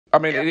I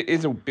mean, it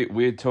is a bit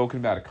weird talking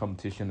about a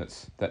competition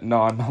that's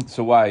 9 months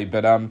away,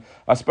 but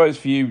I suppose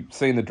for you,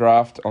 seeing the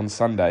draft on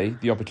Sunday,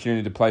 the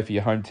opportunity to play for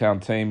your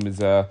hometown team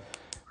is a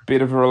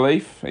bit of a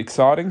relief,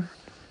 exciting.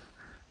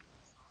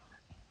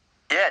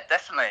 Yeah,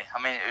 definitely.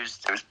 I mean, it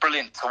was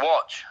brilliant to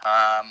watch.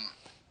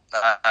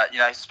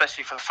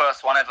 Especially for the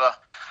first one ever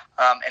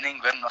in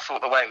England. I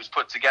thought the way it was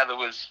put together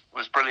was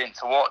brilliant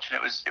to watch, and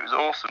it was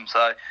awesome.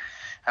 So,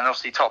 and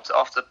obviously topped it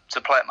off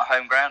to play at my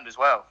home ground as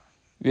well.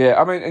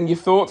 Yeah, I mean, and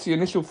your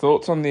initial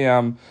thoughts on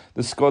the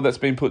squad that's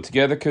been put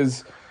together,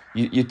 because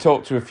you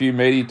talked to a few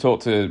media,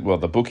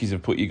 the bookies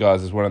have put you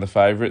guys as one of the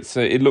favourites.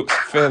 So it looks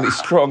fairly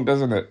strong,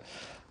 doesn't it?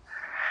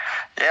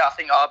 Yeah, I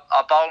think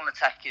our bowling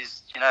attack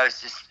is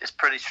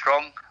pretty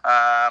strong.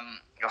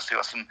 You also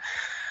got some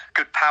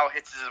good power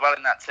hitters as well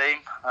in that team,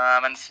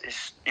 and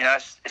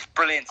it's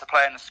brilliant to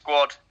play in a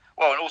squad.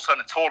 Well, and also in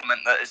a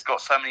tournament that has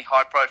got so many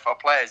high-profile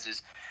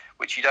players,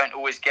 which you don't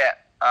always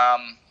get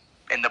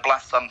in the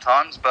Blast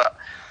sometimes. But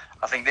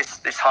I think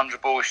this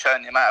 100 ball has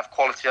shown the amount of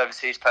quality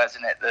overseas players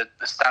in it.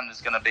 The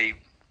standard's going to be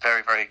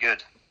very, very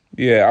good.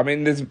 Yeah, I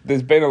mean,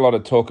 there's been a lot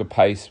of talk of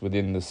pace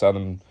within the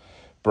Southern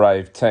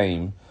Brave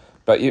team.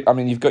 But,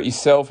 you've got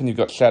yourself and you've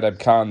got Shadab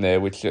Khan there,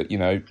 which,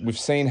 we've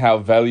seen how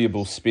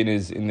valuable spin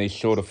is in these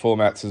shorter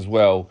formats as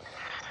well.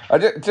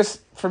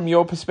 Just from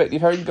your perspective,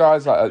 how you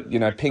guys,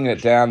 pinging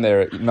it down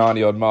there at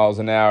 90-odd miles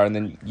an hour, and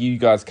then you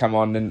guys come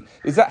on, and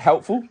is that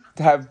helpful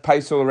to have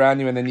pace all around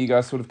you, and then you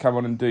guys sort of come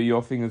on and do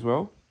your thing as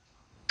well?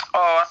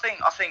 Oh, I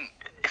think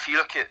if you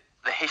look at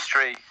the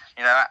history,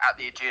 at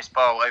the Ageas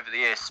Bowl over the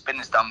years, spin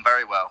has done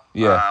very well.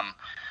 Yeah.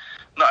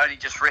 Not only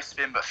just wrist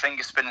spin, but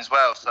finger spin as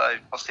well. So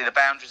obviously the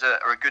boundaries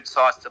are a good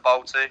size to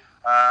bowl to.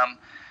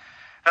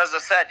 As I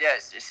said, yeah,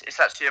 it's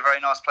actually a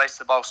very nice place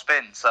to bowl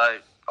spin. So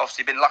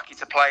obviously been lucky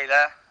to play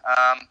there.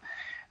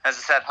 As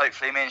I said,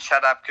 hopefully me and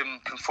Shadab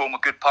can form a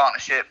good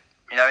partnership,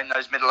 in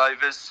those middle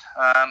overs,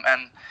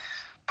 and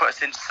put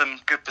us into some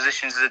good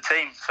positions as a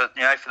team for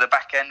the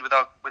back end with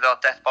our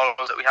death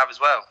bowlers that we have as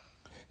well.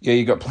 Yeah,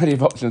 you've got plenty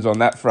of options on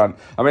that front.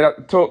 I mean, I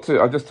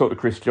just talked to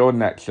Chris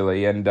Jordan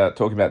actually, and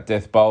talking about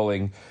death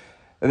bowling.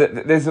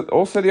 There's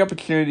also the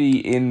opportunity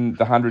in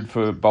the 100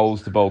 for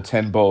bowlers to bowl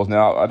 10 balls.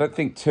 Now, I don't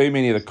think too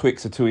many of the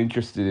quicks are too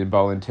interested in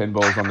bowling 10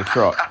 balls on the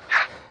trot.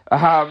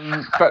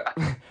 But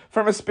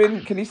from a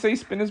spin, can you see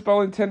spinners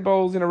bowling 10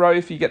 balls in a row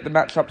if you get the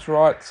matchups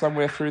right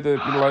somewhere through the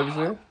middle overs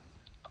there?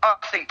 I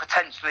think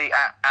potentially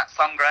at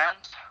some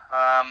grounds.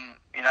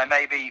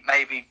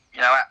 Maybe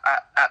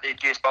at the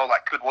Ageas Bowl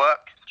that could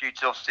work due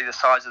to obviously the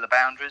size of the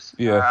boundaries.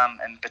 Yeah.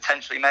 And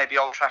potentially maybe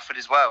Old Trafford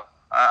as well.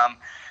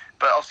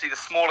 But obviously the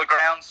smaller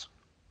grounds,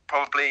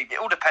 probably it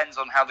all depends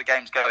on how the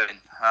game's going.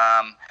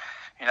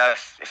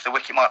 If the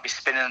wicket might be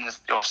spinning,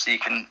 obviously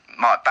you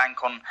might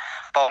bank on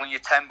bowling your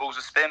 10 balls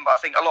of spin. But I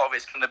think a lot of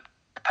it's going to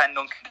depend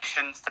on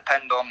conditions,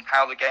 depend on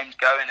how the game's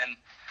going, and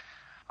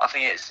I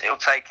think it'll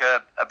take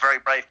a very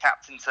brave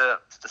captain to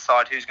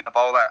decide who's going to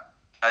bowl that.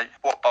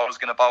 What bowler's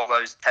going to bowl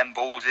those 10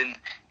 balls in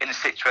a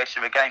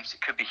situation of a game. So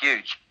it could be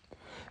huge.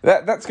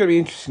 That's going to be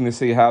interesting to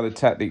see how the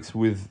tactics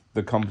with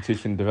the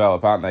competition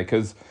develop, aren't they?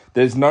 Because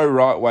there's no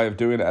right way of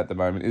doing it at the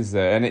moment, is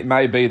there? And it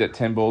may be that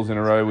 10 balls in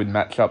a row with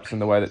matchups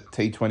and the way that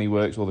T20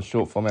 works or the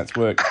short formats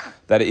work,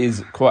 that it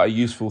is quite a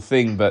useful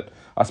thing. But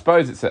I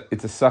suppose it's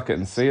a suck it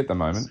and see at the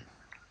moment.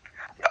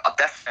 Yeah,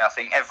 definitely. I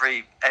think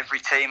every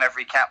team,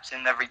 every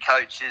captain, every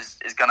coach is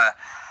going to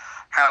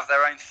have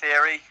their own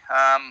theory,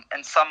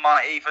 and some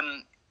might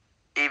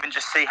even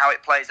just see how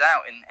it plays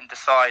out and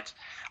decide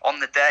on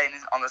the day,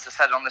 and as I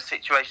said, on the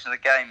situation of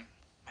the game,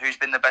 who's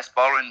been the best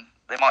bowler, and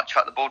they might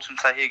chuck the ball to him and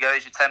say, here you go,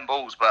 here's your 10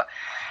 balls. But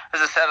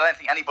as I said, I don't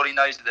think anybody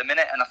knows at the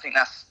minute, and I think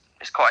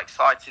it's quite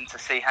exciting to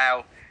see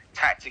how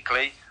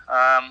tactically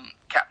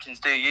captains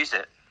do use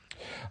it.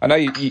 I know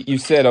you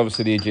said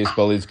obviously the Ageas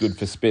Bowl is good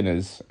for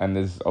spinners, and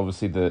there's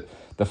obviously the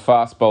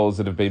fast bowlers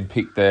that have been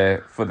picked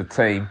there for the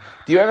team.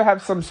 Do you ever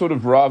have some sort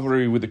of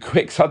rivalry with the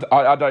quicks?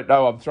 I don't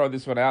know. I'm throwing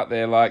this one out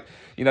there.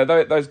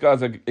 Those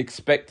guys are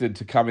expected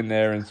to come in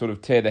there and sort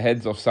of tear the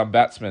heads off some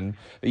batsmen.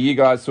 Are you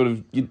guys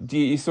do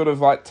you sort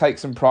of take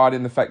some pride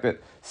in the fact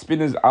that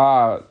spinners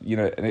are,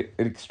 an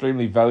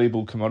extremely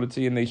valuable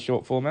commodity in these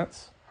short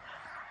formats?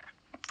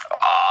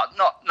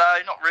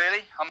 Not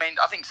really. I mean,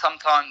 I think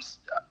sometimes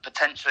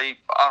potentially,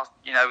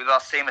 with our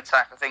seam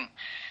attack, I think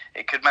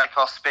it could make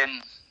our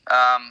spin,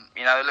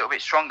 a little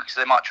bit stronger because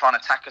they might try and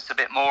attack us a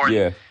bit more,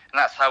 and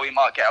that's how we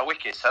might get a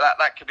wicket. So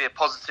that could be a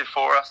positive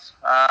for us.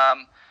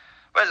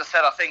 But as I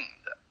said, I think,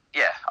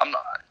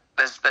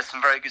 there's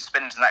some very good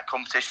spinners in that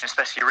competition,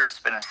 especially wrist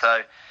spinners.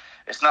 So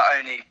it's not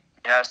only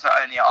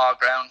our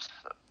ground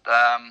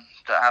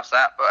that has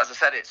that, but as I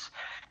said, it's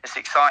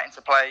exciting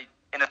to play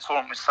in a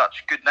tournament with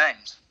such good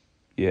names.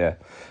 Yeah.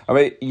 I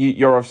mean,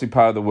 you're obviously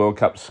part of the World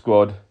Cup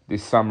squad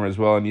this summer as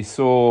well, and you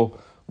saw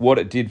what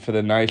it did for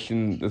the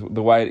nation,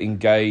 the way it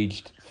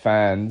engaged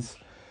fans.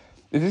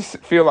 Does this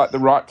feel like the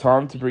right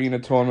time to bring in a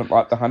tournament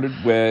like the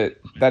 100 where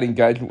that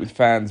engagement with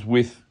fans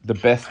with the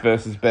best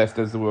versus best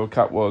as the World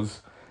Cup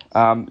was,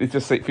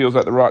 it feels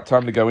like the right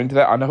time to go into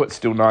that? I know it's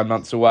still 9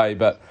 months away,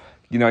 but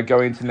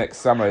go into next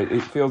summer?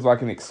 It feels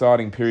like an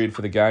exciting period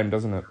for the game,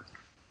 doesn't it?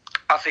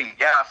 I think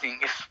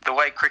if the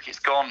way cricket's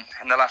gone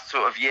in the last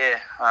sort of year,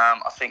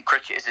 I think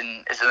cricket is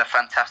in a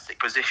fantastic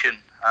position.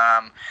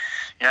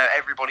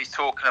 Everybody's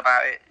talking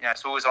about it.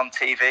 It's always on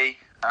TV.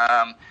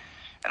 And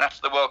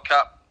after the World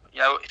Cup,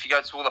 if you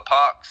go to all the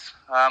parks,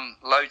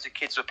 loads of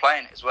kids were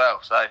playing it as well.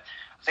 So I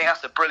think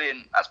that's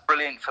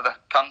brilliant for the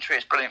country.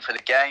 It's brilliant for the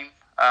game.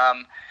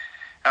 And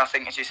I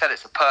think, as you said,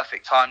 it's a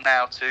perfect time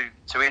now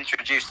to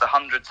introduce the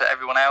 100 to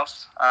everyone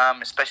else,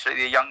 especially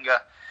the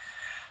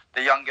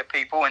younger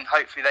people, and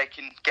hopefully they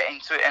can get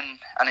into it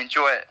and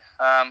enjoy it,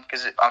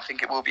 because I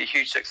think it will be a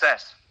huge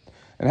success.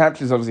 And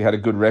Hampshire's obviously had a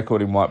good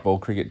record in white ball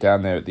cricket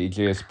down there at the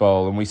Ageas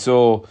Bowl, and we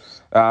saw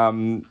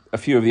a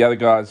few of the other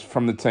guys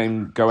from the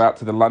team go out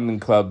to the London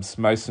clubs.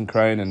 Mason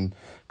Crane and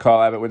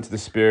Kyle Abbott went to the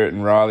Spirit,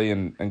 and Riley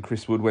and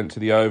Chris Wood went to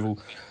the Oval.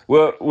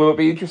 Will it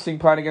be interesting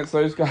playing against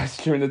those guys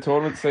during the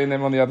tournament, seeing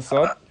them on the other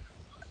side?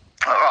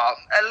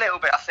 A little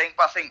bit, I think.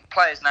 But I think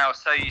players now are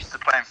so used to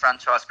playing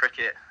franchise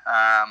cricket.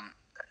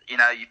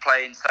 You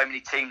play in so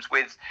many teams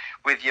with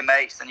your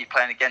mates, and you're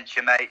playing against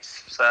your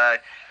mates. So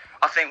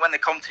I think when the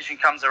competition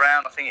comes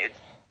around, I think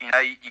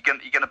you're going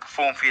to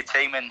perform for your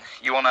team, and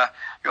you want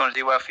to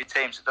do well for your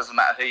team. So it doesn't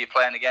matter who you're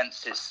playing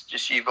against. It's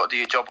just you've got to do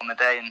your job on the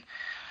day and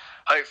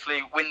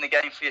hopefully win the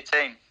game for your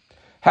team.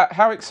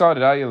 How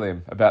excited are you,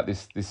 Liam, about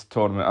this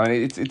tournament? I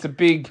mean, it's a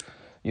big.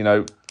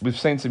 We've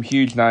seen some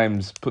huge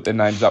names put their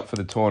names up for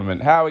the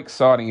tournament. How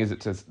exciting is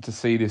it to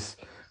see this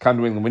come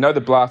to England? We know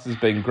the Blasters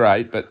been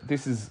great, but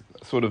this is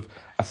sort of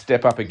a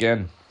step up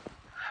again.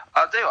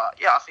 I do.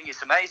 I think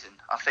it's amazing.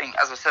 I think,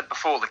 as I said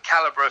before, the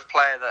calibre of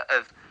player that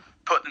have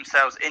put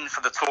themselves in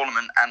for the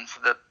tournament, and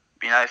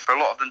for a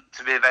lot of them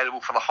to be available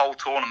for the whole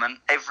tournament,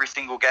 every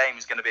single game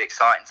is going to be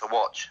exciting to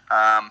watch.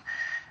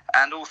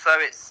 And also,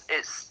 it's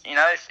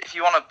if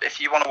you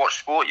want to watch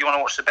sport, you want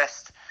to watch the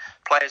best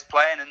players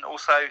playing, and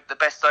also the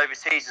best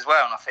overseas as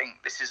well. And I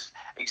think this is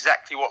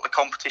exactly what the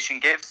competition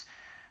gives.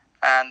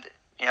 And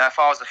if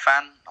I was a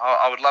fan,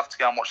 I would love to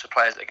go and watch the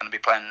players that are going to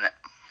be playing in it.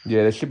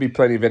 Yeah, there should be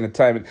plenty of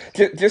entertainment.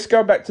 Just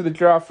go back to the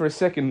draft for a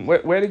second.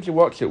 Where did you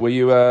watch it? Were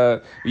you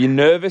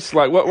nervous?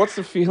 Like, what's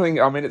the feeling?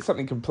 I mean, it's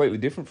something completely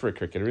different for a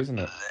cricketer, isn't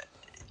it?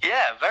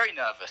 Yeah, very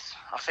nervous.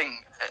 I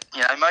think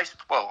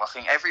I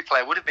think every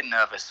player would have been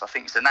nervous. I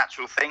think it's a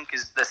natural thing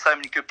because there's so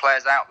many good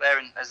players out there,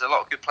 and there's a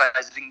lot of good players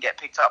that didn't get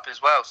picked up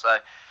as well. So,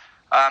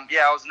 I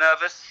was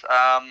nervous.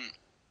 I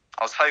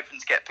was hoping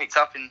to get picked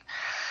up, and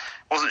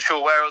wasn't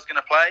sure where I was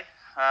going to play.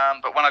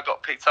 But when I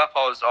got picked up,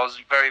 I was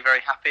very,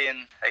 very happy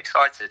and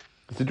excited.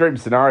 It's a dream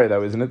scenario,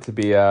 though, isn't it? To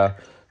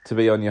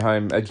be on your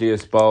home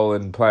Ageas Bowl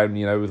and playing,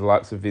 with the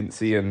likes of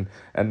Vincey and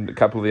a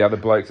couple of the other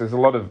blokes. There's a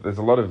lot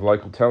of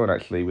local talent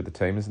actually with the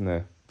team, isn't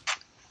there?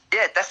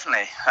 Yeah,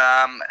 definitely.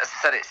 As I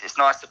said, it's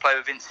nice to play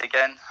with Vincey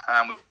again.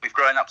 We've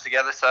grown up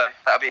together, so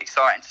that'll be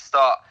exciting to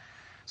start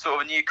sort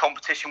of a new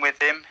competition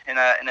with him in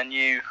a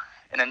new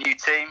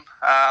team.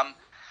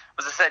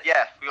 As I said,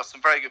 we've got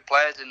some very good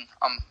players, and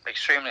I'm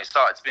extremely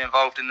excited to be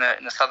involved in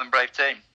the Southern Brave team.